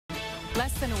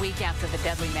Less than a week after the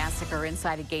deadly massacre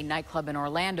inside a gay nightclub in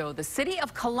Orlando, the city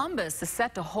of Columbus is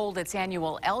set to hold its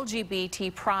annual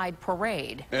LGBT Pride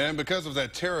Parade. And because of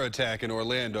that terror attack in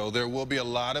Orlando, there will be a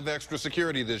lot of extra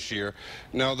security this year.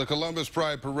 Now, the Columbus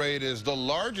Pride Parade is the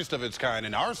largest of its kind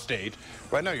in our state.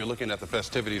 Right now, you're looking at the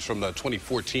festivities from the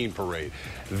 2014 parade.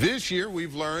 This year,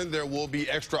 we've learned there will be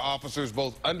extra officers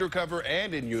both undercover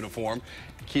and in uniform,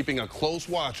 keeping a close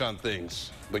watch on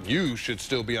things. But you should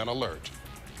still be on alert.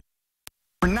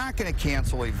 We're not going to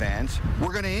cancel events.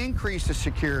 We're going to increase the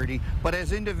security, but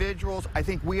as individuals, I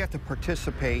think we have to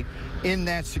participate in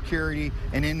that security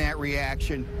and in that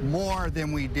reaction more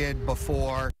than we did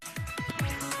before.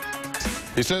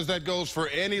 He says that goes for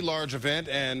any large event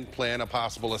and plan a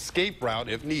possible escape route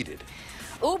if needed.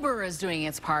 Uber is doing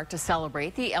its part to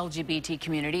celebrate the LGBT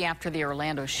community after the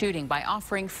Orlando shooting by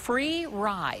offering free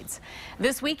rides.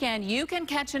 This weekend, you can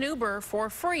catch an Uber for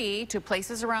free to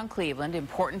places around Cleveland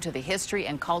important to the history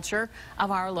and culture of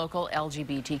our local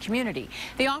LGBT community.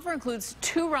 The offer includes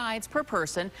 2 rides per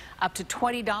person, up to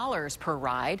 $20 per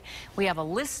ride. We have a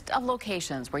list of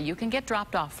locations where you can get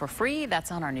dropped off for free.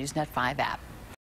 That's on our NewsNet 5 app.